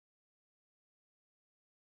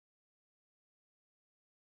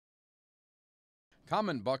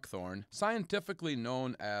Common buckthorn, scientifically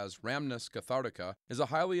known as Rhamnus cathartica, is a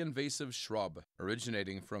highly invasive shrub.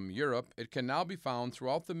 Originating from Europe, it can now be found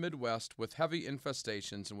throughout the Midwest with heavy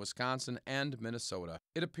infestations in Wisconsin and Minnesota.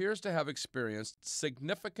 It appears to have experienced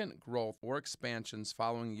significant growth or expansions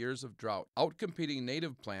following years of drought, outcompeting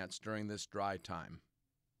native plants during this dry time.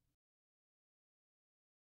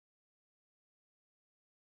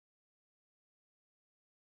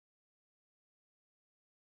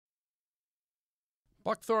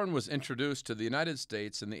 Buckthorn was introduced to the United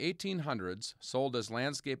States in the 1800s, sold as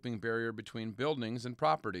landscaping barrier between buildings and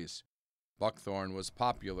properties. Buckthorn was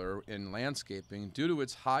popular in landscaping due to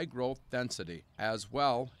its high growth density. As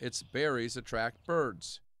well, its berries attract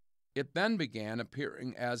birds. It then began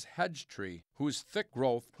appearing as hedge tree, whose thick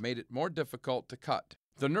growth made it more difficult to cut.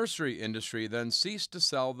 The nursery industry then ceased to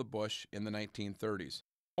sell the bush in the 1930s.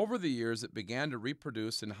 Over the years, it began to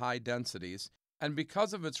reproduce in high densities, and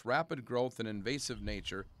because of its rapid growth and invasive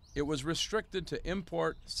nature, it was restricted to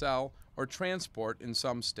import, sell, or transport in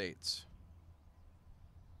some states.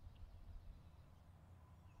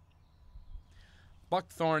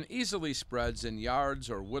 Buckthorn easily spreads in yards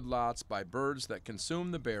or woodlots by birds that consume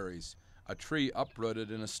the berries. A tree uprooted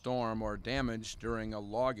in a storm or damaged during a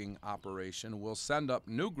logging operation will send up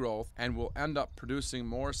new growth and will end up producing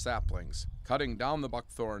more saplings. Cutting down the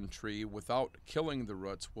buckthorn tree without killing the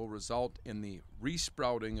roots will result in the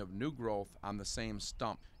resprouting of new growth on the same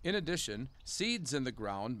stump. In addition, seeds in the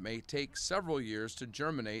ground may take several years to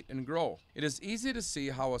germinate and grow. It is easy to see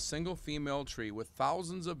how a single female tree with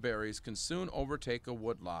thousands of berries can soon overtake a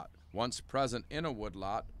woodlot. Once present in a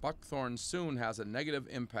woodlot, buckthorn soon has a negative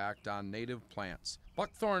impact on native plants.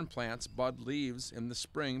 Buckthorn plants bud leaves in the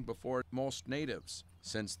spring before most natives.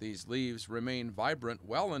 Since these leaves remain vibrant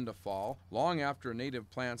well into fall, long after native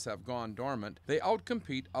plants have gone dormant, they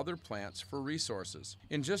outcompete other plants for resources.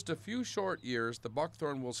 In just a few short years, the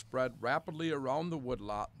buckthorn will spread rapidly around the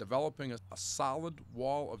woodlot, developing a solid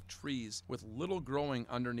wall of trees with little growing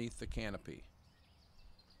underneath the canopy.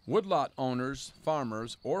 Woodlot owners,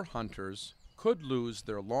 farmers, or hunters could lose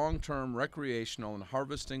their long-term recreational and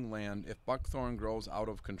harvesting land if buckthorn grows out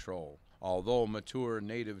of control. Although mature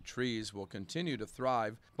native trees will continue to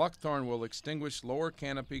thrive, buckthorn will extinguish lower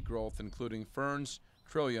canopy growth including ferns,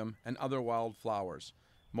 trillium, and other wildflowers.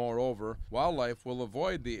 Moreover, wildlife will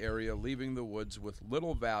avoid the area, leaving the woods with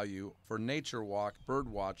little value for nature walk, bird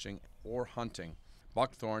watching, or hunting.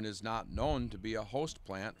 Buckthorn is not known to be a host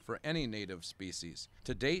plant for any native species.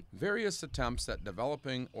 To date, various attempts at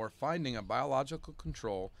developing or finding a biological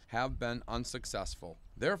control have been unsuccessful.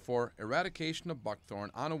 Therefore, eradication of buckthorn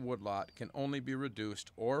on a woodlot can only be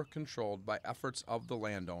reduced or controlled by efforts of the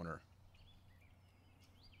landowner.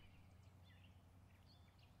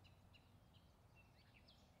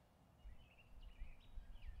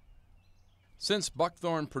 Since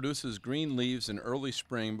buckthorn produces green leaves in early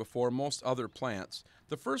spring before most other plants,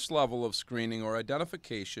 the first level of screening or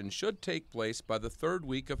identification should take place by the third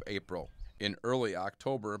week of April. In early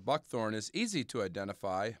October, buckthorn is easy to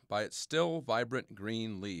identify by its still vibrant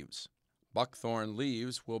green leaves. Buckthorn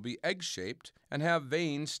leaves will be egg-shaped and have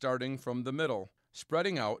veins starting from the middle,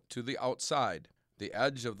 spreading out to the outside. The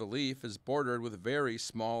edge of the leaf is bordered with very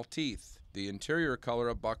small teeth. The interior color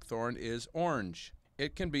of buckthorn is orange.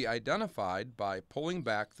 It can be identified by pulling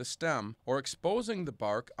back the stem or exposing the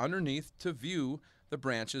bark underneath to view the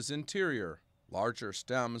branch's interior. Larger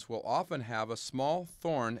stems will often have a small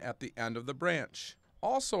thorn at the end of the branch.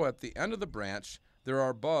 Also at the end of the branch, there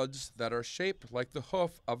are buds that are shaped like the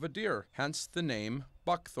hoof of a deer, hence the name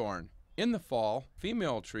buckthorn. In the fall,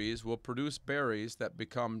 female trees will produce berries that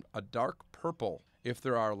become a dark purple. If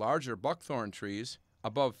there are larger buckthorn trees,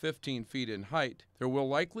 above 15 feet in height, there will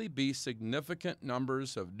likely be significant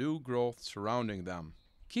numbers of new growth surrounding them.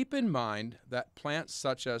 Keep in mind that plants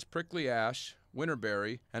such as prickly ash,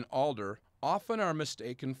 winterberry, and alder often are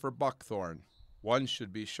mistaken for buckthorn. One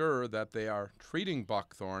should be sure that they are treating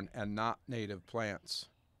buckthorn and not native plants.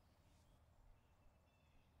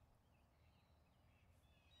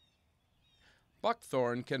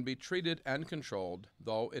 Buckthorn can be treated and controlled,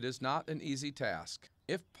 though it is not an easy task.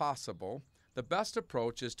 If possible, the best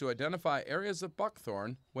approach is to identify areas of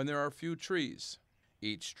buckthorn when there are few trees.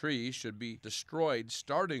 Each tree should be destroyed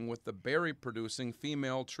starting with the berry-producing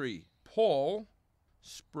female tree. Pull,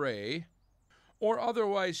 spray, or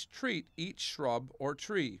otherwise treat each shrub or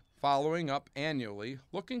tree, following up annually,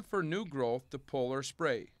 looking for new growth to pull or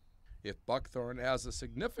spray. If buckthorn has a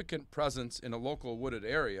significant presence in a local wooded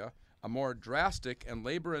area, a more drastic and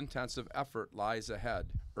labor-intensive effort lies ahead.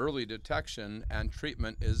 Early detection and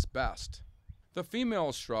treatment is best. The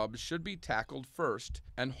female shrubs should be tackled first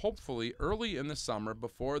and hopefully early in the summer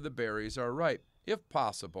before the berries are ripe. If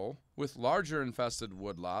possible, with larger infested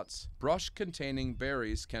woodlots, brush containing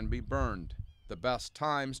berries can be burned. The best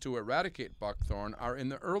times to eradicate buckthorn are in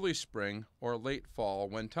the early spring or late fall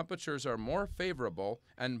when temperatures are more favorable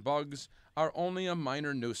and bugs are only a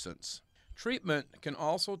minor nuisance. Treatment can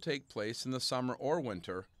also take place in the summer or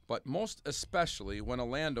winter, but most especially when a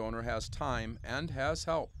landowner has time and has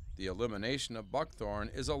help. The elimination of buckthorn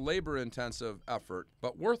is a labor-intensive effort,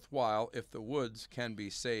 but worthwhile if the woods can be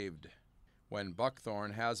saved. When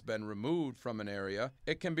buckthorn has been removed from an area,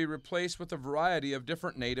 it can be replaced with a variety of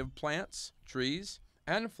different native plants, trees,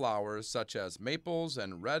 and flowers such as maples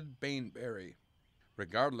and red baneberry.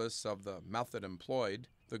 Regardless of the method employed,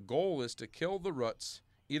 the goal is to kill the roots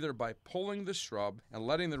either by pulling the shrub and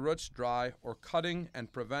letting the roots dry or cutting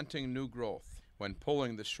and preventing new growth. When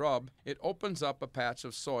pulling the shrub, it opens up a patch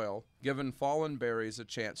of soil, giving fallen berries a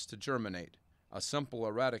chance to germinate. A simple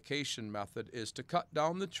eradication method is to cut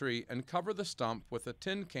down the tree and cover the stump with a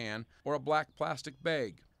tin can or a black plastic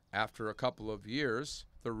bag. After a couple of years,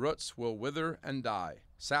 the roots will wither and die.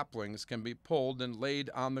 Saplings can be pulled and laid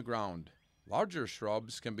on the ground. Larger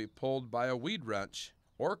shrubs can be pulled by a weed wrench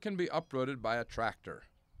or can be uprooted by a tractor.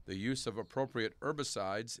 The use of appropriate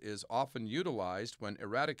herbicides is often utilized when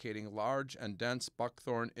eradicating large and dense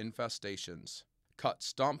buckthorn infestations. Cut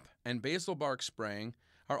stump and basal bark spraying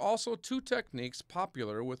are also two techniques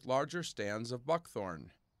popular with larger stands of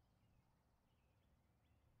buckthorn.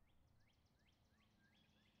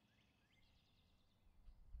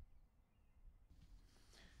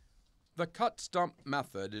 The cut stump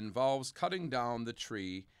method involves cutting down the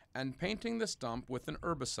tree and painting the stump with an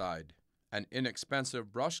herbicide. An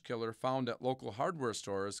inexpensive brush killer found at local hardware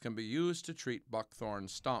stores can be used to treat buckthorn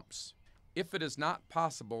stumps. If it is not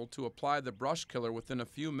possible to apply the brush killer within a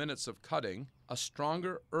few minutes of cutting, a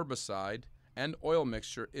stronger herbicide and oil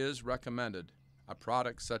mixture is recommended. A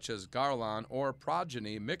product such as Garlon or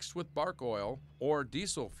Progeny mixed with bark oil or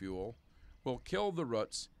diesel fuel will kill the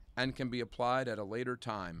roots and can be applied at a later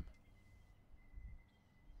time.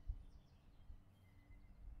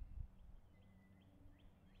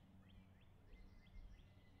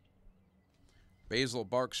 Basal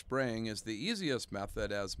bark spraying is the easiest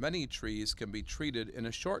method as many trees can be treated in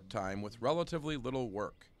a short time with relatively little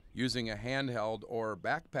work. Using a handheld or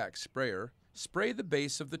backpack sprayer, spray the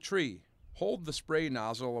base of the tree. Hold the spray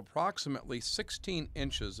nozzle approximately 16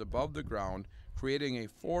 inches above the ground, creating a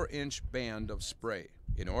 4-inch band of spray.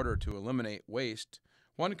 In order to eliminate waste,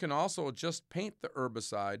 one can also just paint the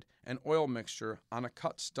herbicide and oil mixture on a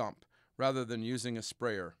cut stump rather than using a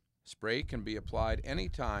sprayer. Spray can be applied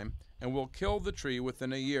anytime and will kill the tree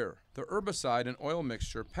within a year. The herbicide and oil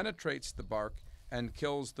mixture penetrates the bark and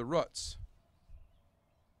kills the roots.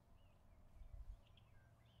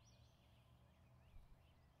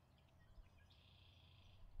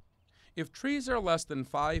 If trees are less than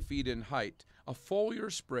 5 feet in height, a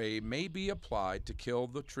foliar spray may be applied to kill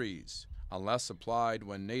the trees. Unless applied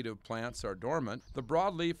when native plants are dormant, the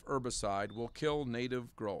broadleaf herbicide will kill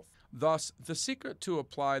native growth. Thus, the secret to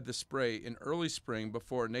apply the spray in early spring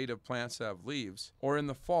before native plants have leaves, or in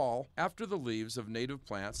the fall after the leaves of native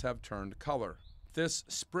plants have turned color. This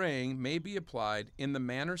spraying may be applied in the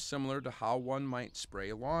manner similar to how one might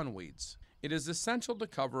spray lawn weeds. It is essential to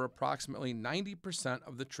cover approximately 90%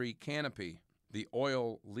 of the tree canopy. The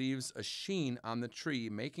oil leaves a sheen on the tree,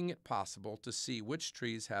 making it possible to see which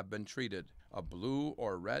trees have been treated. A blue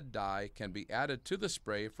or red dye can be added to the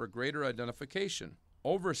spray for greater identification.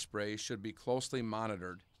 Overspray should be closely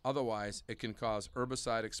monitored, otherwise it can cause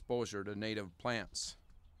herbicide exposure to native plants.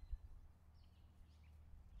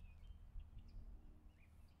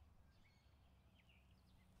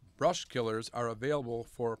 Brush killers are available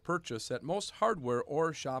for purchase at most hardware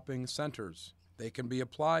or shopping centers. They can be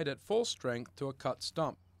applied at full strength to a cut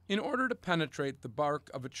stump. In order to penetrate the bark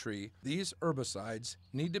of a tree, these herbicides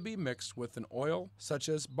need to be mixed with an oil such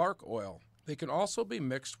as bark oil. They can also be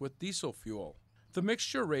mixed with diesel fuel. The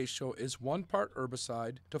mixture ratio is 1 part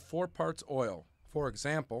herbicide to 4 parts oil. For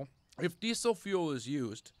example, if diesel fuel is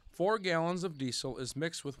used, 4 gallons of diesel is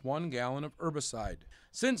mixed with 1 gallon of herbicide.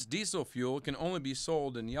 Since diesel fuel can only be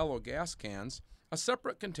sold in yellow gas cans, a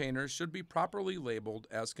separate container should be properly labeled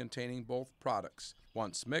as containing both products.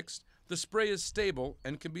 Once mixed, the spray is stable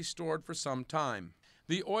and can be stored for some time.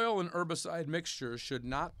 The oil and herbicide mixture should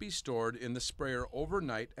not be stored in the sprayer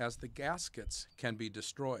overnight as the gaskets can be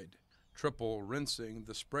destroyed. Triple rinsing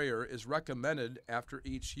the sprayer is recommended after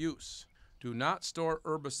each use. Do not store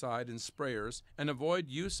herbicide in sprayers and avoid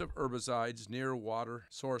use of herbicides near water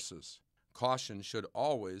sources. Caution should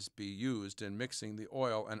always be used in mixing the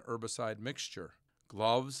oil and herbicide mixture.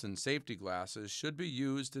 Gloves and safety glasses should be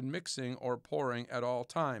used in mixing or pouring at all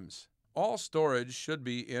times. All storage should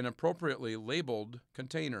be in appropriately labeled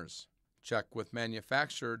containers. Check with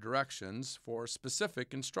manufacturer directions for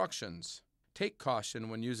specific instructions. Take caution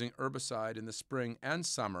when using herbicide in the spring and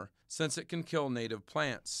summer, since it can kill native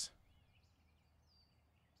plants.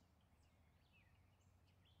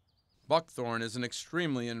 Buckthorn is an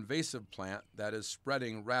extremely invasive plant that is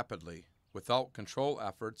spreading rapidly. Without control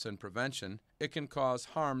efforts and prevention, it can cause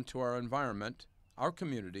harm to our environment, our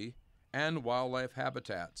community, and wildlife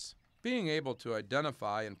habitats. Being able to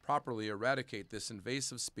identify and properly eradicate this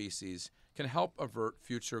invasive species can help avert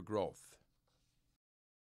future growth.